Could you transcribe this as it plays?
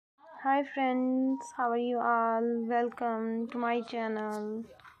Hi friends, how are you all? Welcome to my channel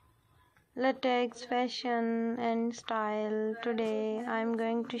Latex Fashion and Style. Today I'm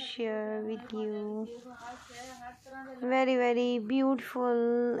going to share with you very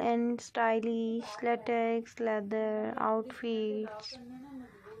beautiful and stylish latex leather outfits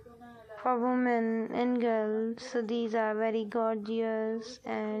for women and girls. So these are very gorgeous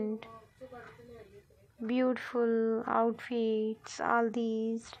and beautiful outfits. All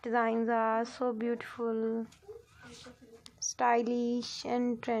these designs are so beautiful, stylish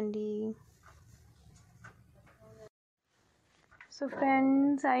and trendy. So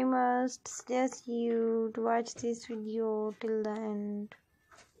friends, I must suggest you to watch this video till the end.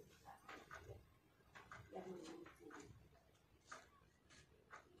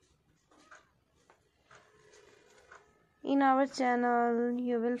 In our channel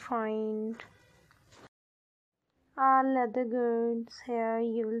you will find all leather goods. Here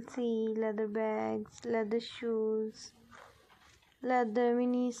you will see leather bags, leather shoes, leather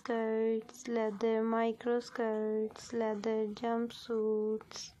mini skirts, leather micro skirts, leather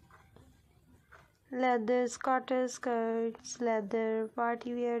jumpsuits, leather scatter skirts, leather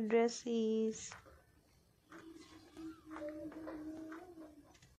party wear dresses,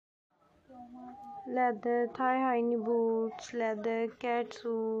 leather thigh-high knee boots, leather cat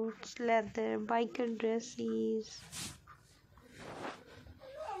suits, leather biker dresses,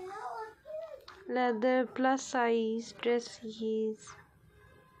 leather plus size dresses,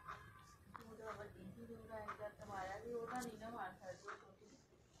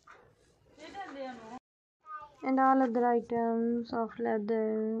 and all other items of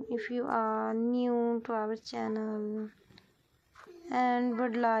leather. If you are new to our channel and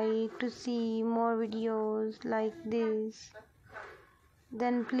would like to see more videos like this,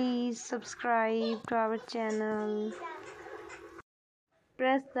 then please subscribe to our channel.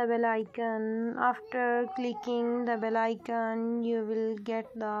 Press the bell icon. After clicking the bell icon, you will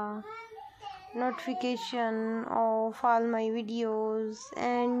get the notification of all my videos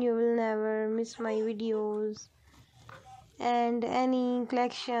and you will never miss my videos and any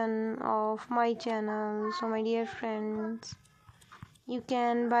collection of my channel. So my dear friends, you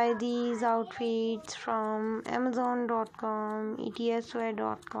can buy these outfits from amazon.com,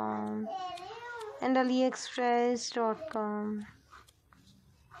 etsy.com and aliexpress.com.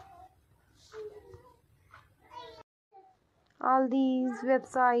 All these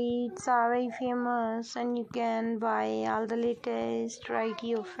websites are very famous and you can buy all the latest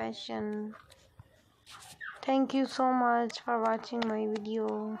variety of fashion. Thank you so much for watching my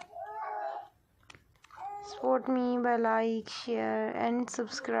video. Support me by like, share and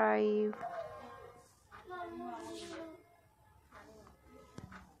subscribe.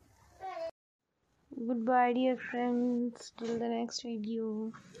 Goodbye dear friends, till the next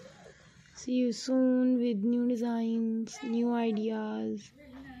video. See you soon with new designs, new ideas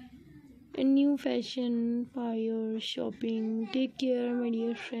and new fashion for your shopping. Take care my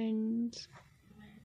dear friends.